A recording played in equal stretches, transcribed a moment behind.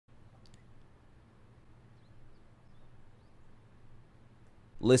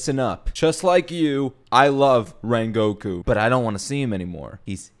listen up. Just like you, I love Rengoku, but I don't want to see him anymore.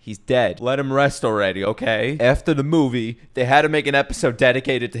 He's dead. Let him rest already, okay? After the movie, they had to make an episode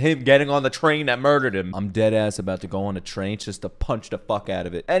dedicated to him getting on the train that murdered him. I'm dead ass about to go on a train just to punch the fuck out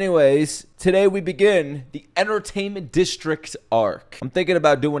of it. Anyways, today we begin the Entertainment District arc. I'm thinking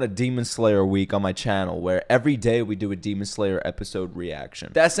about doing a Demon Slayer week on my channel where every day we do a Demon Slayer episode reaction.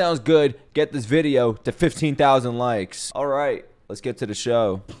 If that sounds good, get this video to 15,000 likes. All right, let's get to the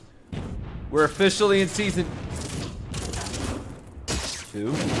show. We're officially in season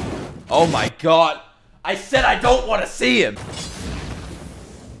 2. Oh my god. I said I don't want to see him.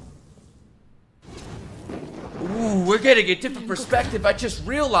 Ooh, we're getting a different perspective. I just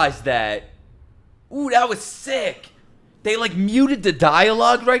realized that. Ooh, that was sick. They like muted the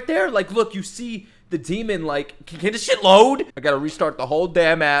dialogue right there. Like, look, you see the demon, like, can this shit load? I gotta restart the whole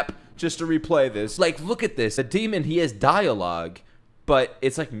damn app just to replay this. Like, look at this. The demon, he has dialogue, but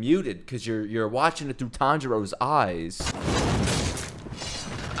it's like muted because you're watching it through Tanjiro's eyes.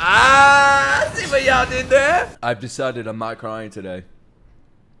 Ah, see what y'all did there? I've decided I'm not crying today.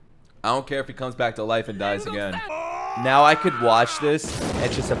 I don't care if he comes back to life and dies again. Now I could watch this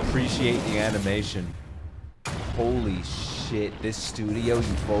and just appreciate the animation. Holy shit, this studio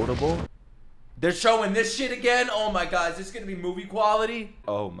ufotable? They're showing this shit again? Oh my god, is this gonna be movie quality?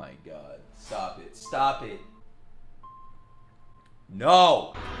 Oh my god, stop it, stop it.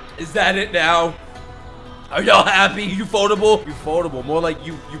 No! Is that it now? Are y'all happy? Ufotable? Ufotable, more like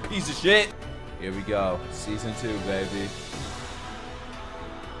you piece of shit. Here we go, season 2, baby.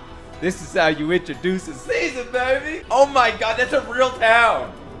 This is how you introduce a season, baby. Oh my god, that's a real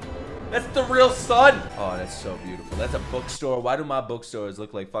town. That's the real sun. Oh, that's so beautiful. That's a bookstore. Why do my bookstores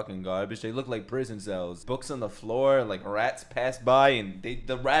look like fucking garbage? They look like prison cells. Books on the floor, like rats pass by, and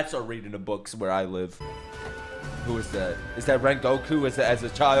the rats are reading the books where I live. Who is that? Is that Rengoku as a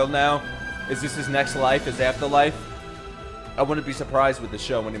child now? Is this his next life, his afterlife? I wouldn't be surprised with the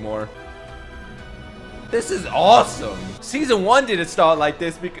show anymore. This is awesome. Season 1 didn't start like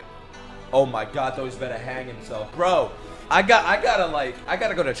this because... Oh my god, those better hang himself. Bro, I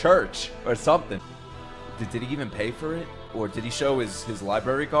gotta go to church or something. Did he even pay for it? Or did he show his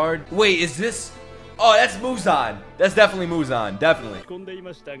library card? Wait, is this... Oh, that's Muzan. That's definitely Muzan, definitely.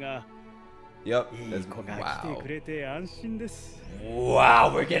 Yep. Wow.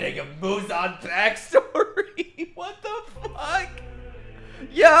 Wow, we're getting a Muzan backstory. What the fuck?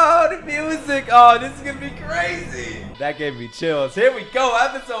 Yo, the music. Oh, this is gonna be crazy. That gave me chills. Here we go,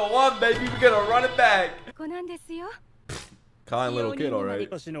 episode 1, baby. We're gonna run it back. Kind little kid, alright.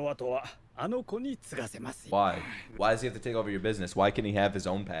 Why? Why does he have to take over your business? Why can't he have his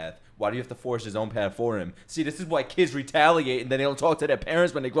own path? Why do you have to force his own path for him? See, this is why kids retaliate and then they don't talk to their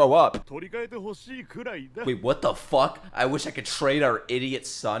parents when they grow up. Wait, what the fuck? I wish I could trade our idiot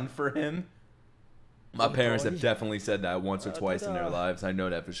son for him. My parents have definitely said that once or twice in their lives. I know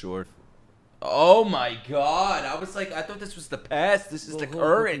that for sure. Oh my god. I was like, I thought this was the past. This is the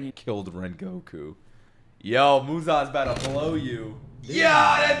current. Killed Rengoku. Yo, Muzan's about to blow you.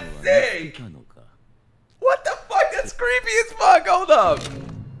 Yeah, that's sick! What the fuck? That's creepy as fuck. Hold up.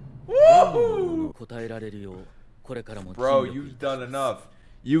 Woo! Bro, you've done enough.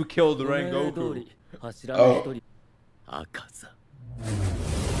 You killed Rengoku. Oh.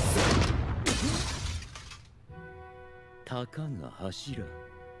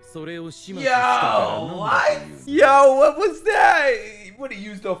 Yo, what? Yo, what was that? What, he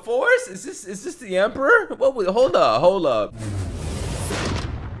used the force? Is this the Emperor? What was, hold up.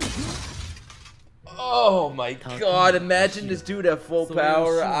 Oh my god, imagine this dude at full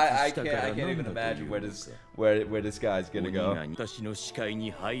power. I can't even imagine where this guy's gonna go.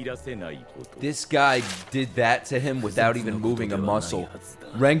 This guy did that to him without even moving a muscle.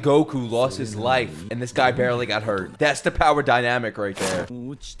 Rengoku lost his life, and this guy barely got hurt. That's the power dynamic right there.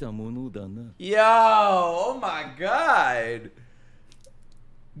 Yo, oh my god.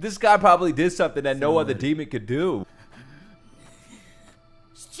 This guy probably did something that no other demon could do.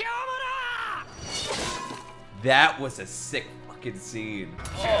 That was a sick fucking scene.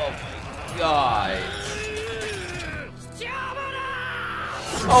 Oh my god.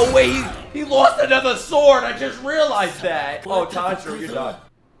 Oh wait, he lost another sword. I just realized that. Oh, Tanjiro, you're done.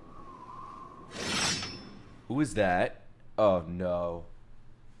 Who is that? Oh no.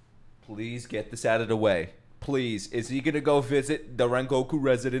 Please get this out of the way. Please. Is he gonna go visit the Rengoku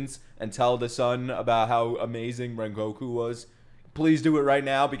residence and tell the son about how amazing Rengoku was? Please do it right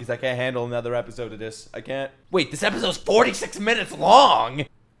now because I can't handle another episode of this. I can't. Wait, this episode's 46 minutes long!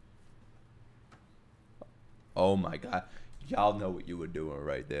 Oh my god. Y'all know what you were doing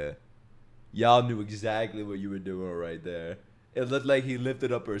right there. Y'all knew exactly what you were doing right there. It looked like he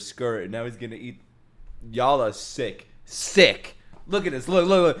lifted up her skirt and now he's gonna eat. Y'all are sick. Sick. Look at this.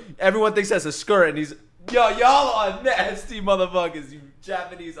 Look. Everyone thinks that's a skirt and he's... Yo, y'all are nasty motherfuckers, you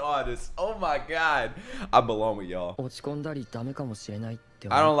Japanese artists. Oh my god. I belong with y'all.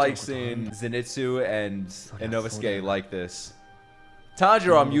 I don't like seeing Zenitsu and Inosuke like this.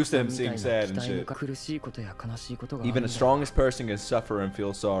 Tanjiro, I'm used to him seeing sad and shit. Even the strongest person can suffer and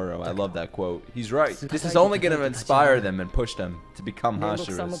feel sorrow. I love that quote. He's right. This is only gonna inspire them and push them to become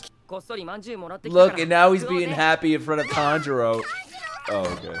Hashiras. Look, and now he's being happy in front of Tanjiro.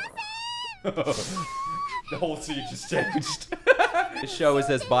 Oh, okay. The whole scene just changed. This show is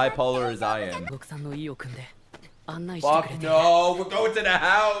as bipolar as I am. Fuck no, we're going to the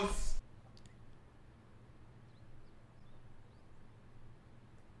house.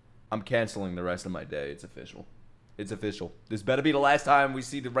 I'm canceling the rest of my day. It's official. It's official. This better be the last time we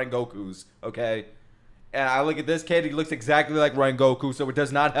see the Rengokus, okay? And I look at this kid, he looks exactly like Rengoku, so it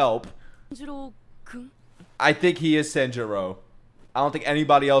does not help. I think he is Senjiro. I don't think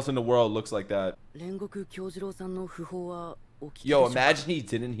anybody else in the world looks like that. Yo, imagine he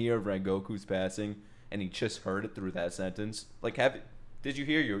didn't hear of Rengoku's passing and he just heard it through that sentence. Like, did you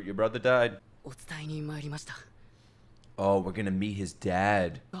hear your brother died? Oh, we're gonna meet his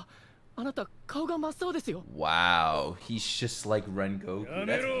dad. Wow, he's just like Rengoku.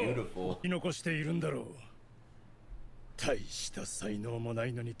 That's beautiful.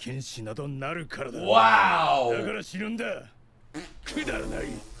 Wow!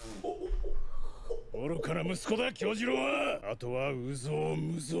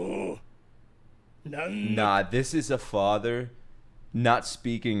 Nah, this is a father not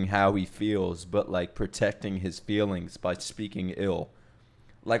speaking how he feels, but like protecting his feelings by speaking ill.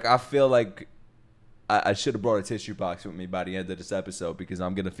 Like, I feel like I should have brought a tissue box with me by the end of this episode because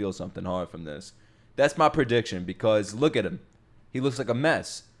I'm gonna feel something hard from this. That's my prediction, because look at him. He looks like a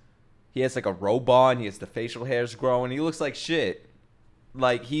mess. He has like a robe on, he has the facial hairs growing, he looks like shit.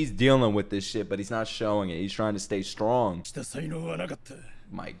 Like, he's dealing with this shit, but he's not showing it. He's trying to stay strong.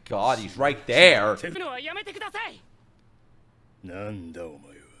 My god, he's right there.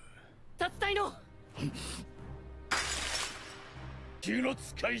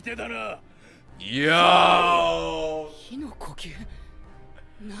 Yo!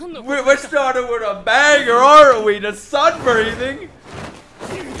 We're starting with a banger, aren't we? The sun breathing.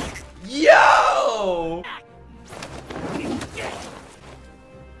 Yo!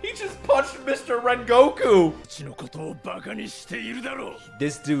 He just punched Mr. Rengoku.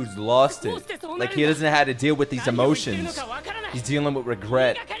 This dude's lost it. Like, he doesn't know how to deal with these emotions. He's dealing with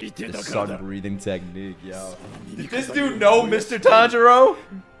regret. The sun breathing technique, yo. Did this dude know Mr. Tanjiro?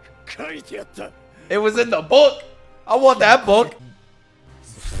 It was in the book. I want that book.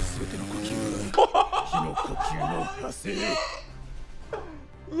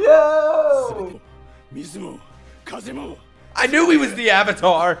 Yo! I knew he was the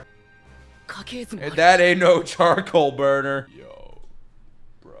Avatar. And that ain't no charcoal burner. Yo,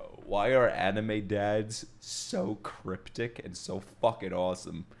 bro, why are anime dads so cryptic and so fucking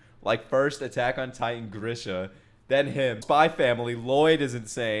awesome? Like, first Attack on Titan Grisha, then him. Spy Family, Lloyd is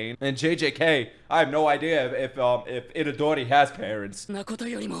insane, and JJK. I have no idea if Itadori has parents.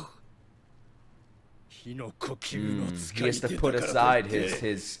 He has to put aside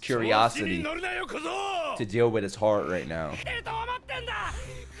his curiosity to deal with his heart right now.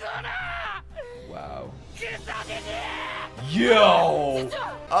 Wow. Yo!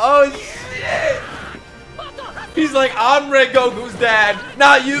 Oh shit! He's like, I'm Rengoku's dad,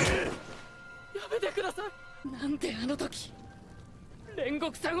 not you!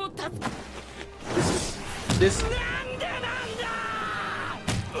 This...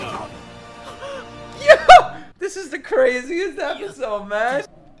 Yo! This is the craziest episode, man!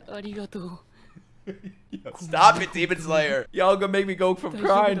 Yo, stop it, Demon Slayer! Y'all gonna make me go from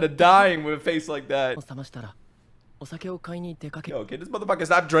crying to dying with a face like that. Yo, can this motherfucker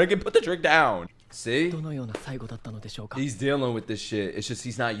stop drinking? Put the drink down. See? He's dealing with this shit. It's just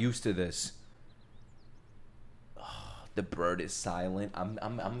he's not used to this. Oh, the bird is silent. I'm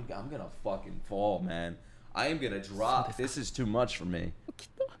gonna fucking fall, man. I am gonna drop. This is too much for me.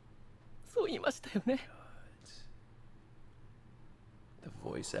 The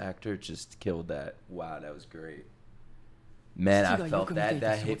voice actor just killed that. Wow, that was great. Man, I felt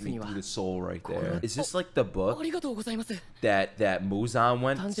that hit me through the soul right there. Is this like the book that Muzan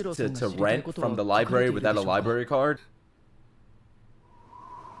went to rent from the library without a library card?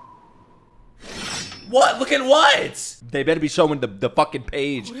 What? Look at what? They better be showing the fucking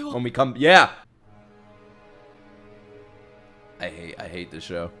page when we come. Yeah. I hate this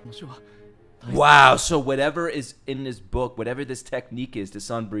show. Wow, so whatever is in this book, whatever this technique is, the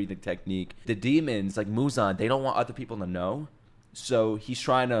sun breathing technique, the demons, like Muzan, they don't want other people to know. So he's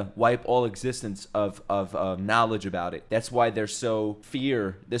trying to wipe all existence of knowledge about it. That's why there's so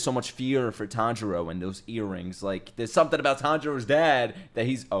much fear for Tanjiro and those earrings. Like, there's something about Tanjiro's dad that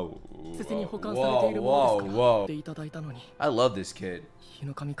he's, whoa. I love this kid.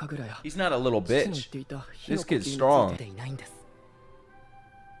 He's not a little bitch. This kid's strong.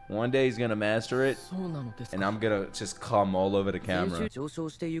 One day he's gonna master it, and I'm gonna just come all over the camera.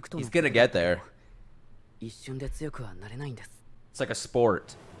 He's gonna get there. It's like a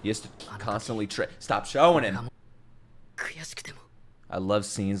sport. He has to constantly stop showing him. I love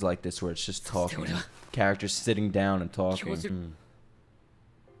scenes like this where it's just talking. Characters sitting down and talking.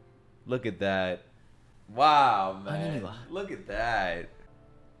 Look at that. Wow, man. Look at that.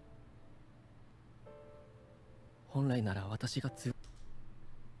 Oh no.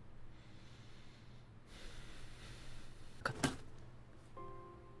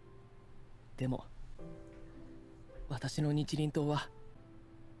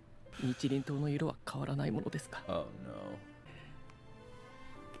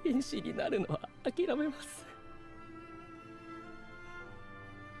 剣士になるのは諦めます。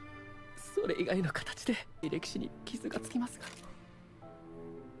それ以外の形で歴史に傷がつきますが、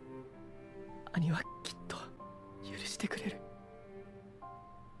兄はきっと許してくれる。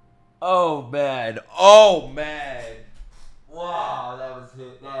Oh man. Oh man. Wow, that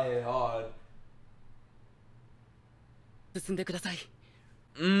hit hard. 進んでください。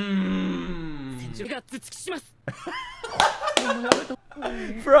戦場が突きします。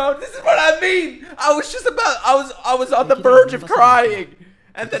Bro, this is what I mean. I was on the verge of crying,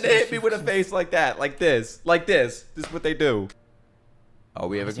 and then they hit me with a face like that, like this. This is what they do. Are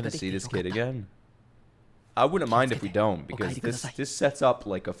we ever gonna see this kid again? I wouldn't mind if we don't, because this sets up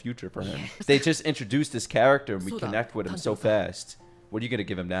like a future for him. They just introduced this character and we connect with him so fast. What are you gonna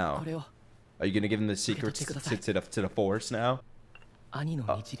give him now? Are you gonna give him the secrets to the force now?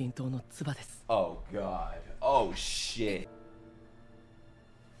 Oh god. Oh shit.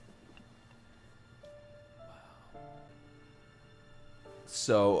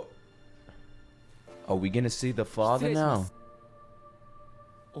 So, are we gonna see the father now?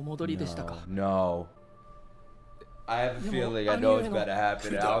 No. I have a feeling I know it's about to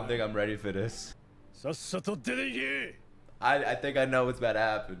happen. I don't think I'm ready for this. I think I know what's about to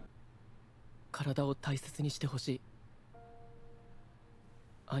happen. 体を大切にしてほしい。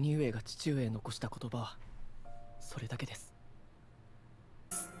兄上が父上へ残した言葉はそれだけです。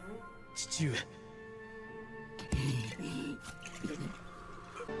父上。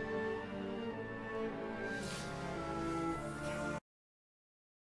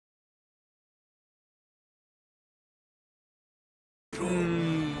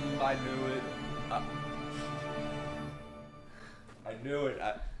I knew it. I knew it.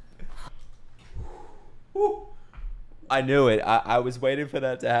 I knew it. I was waiting for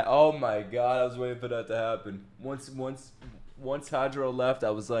that to happen. Oh my god, I was waiting for that to happen. Once Tanjiro left,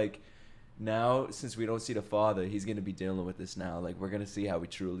 I was like, now since we don't see the father, he's gonna be dealing with this now. Like, we're gonna see how he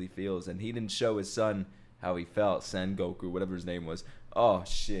truly feels. And he didn't show his son how he felt. Sengoku, whatever his name was. Oh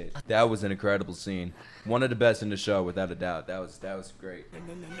shit, that was an incredible scene. One of the best in the show, without a doubt. That was great. You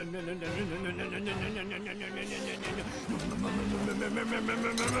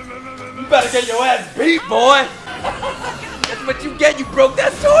better get your ass beat, boy. That's what you get. You broke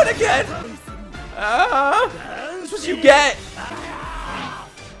that sword again. That's what you get.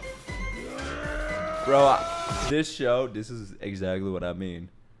 Bro, this show, this is exactly what I mean.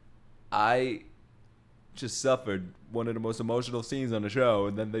 I just suffered one of the most emotional scenes on the show,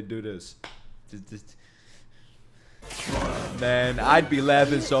 and then they do this. Man, I'd be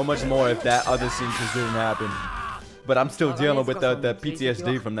laughing so much more if that other scene just didn't happen. But I'm still dealing with the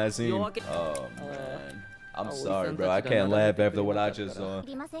PTSD from that scene. Oh man, I'm sorry, bro. I can't laugh after what I just saw.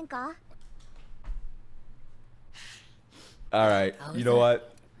 All right, you know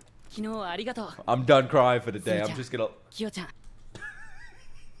what? I'm done crying for the day. I'm just gonna.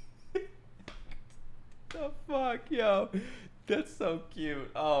 The fuck, yo, that's so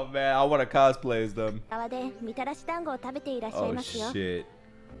cute. Oh man, I want to cosplay as them. Oh shit,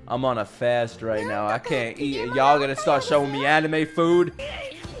 I'm on a fast right now. I can't eat. Y'all gonna start showing me anime food?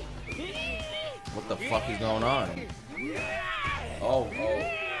 What the fuck is going on? Oh,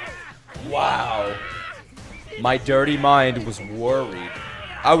 wow. My dirty mind was worried.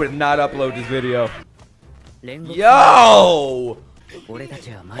 I would not upload this video. Yo!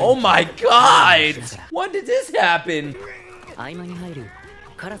 Oh my god! When did this happen?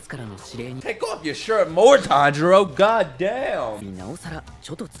 Take off your shirt more, Tanjiro. God damn. なおさらち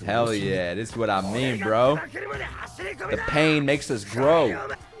ょっとつ Hell yeah, this is what I mean, bro. The pain makes us grow.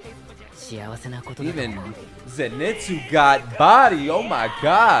 幸せなことだ Even Zenitsu got body. Oh my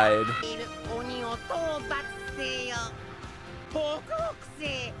god.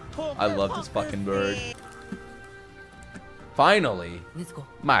 I love this fucking bird. Finally. 禰豆子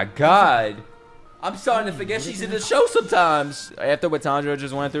My god. I'm starting to forget she's in the show sometimes. After what Tanjiro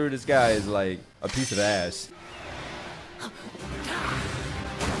just went through, this guy is like a piece of ass.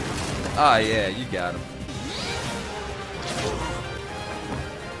 Ah, yeah, you got him.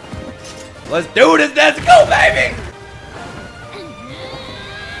 Let's do this. Let's go, baby.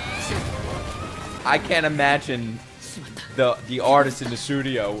 I can't imagine the artists in the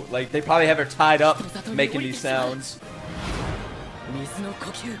studio. Like, they probably have her tied up making these sounds. 水の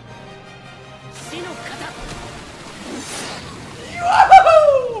呼吸死の型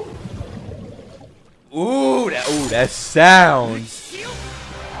Ooh, that sounds.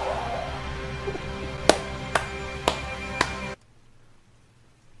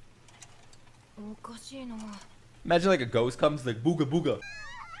 Imagine like a ghost comes like booga booga.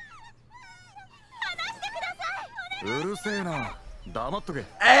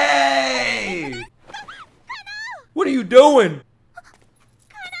 Hey! What are you doing?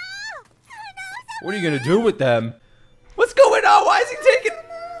 What are you gonna do with them? What's going on? Why is he taking?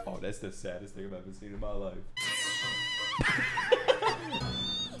 Oh, that's the saddest thing I've ever seen in my life.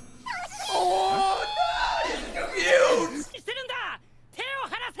 Oh no, he's confused.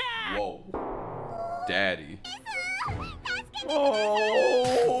 Whoa, Daddy.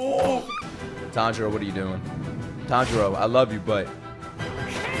 Oh, Tanjiro, what are you doing? Tanjiro, I love you, but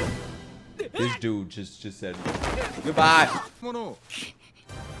this dude just said goodbye.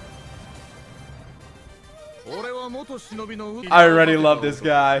 I already love this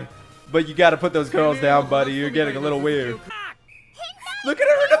guy, but you gotta put those girls down, buddy. You're getting a little weird. Look at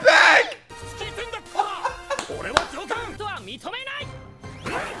her in the back!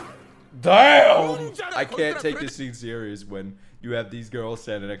 Damn! I can't take this scene serious when you have these girls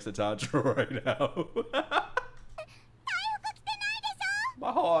standing next to Tanjiro right now.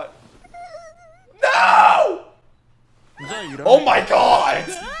 My heart. No! Oh my god!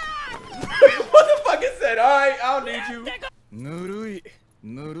 What the fuck is that? Alright, I don't need you.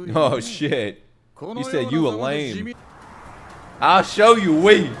 Oh shit. You said you were lame. I'll show you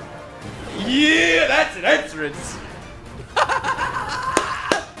we. Yeah, that's an entrance.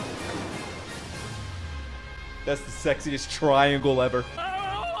 That's the sexiest triangle ever.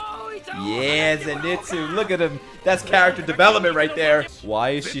 Yeah, Zenitsu. Look at him. That's character development right there. Why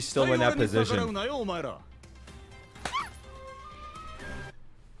is she still in that position?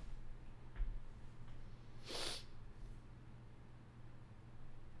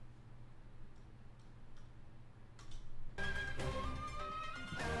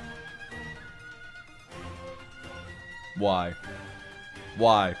 Why?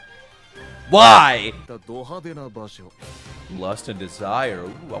 Why? Why? Lust and desire.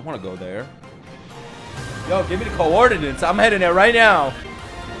 Ooh, I want to go there. Yo, give me the coordinates. I'm heading there right now.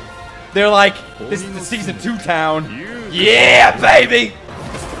 They're like, this is the season 2 town. Yeah, baby!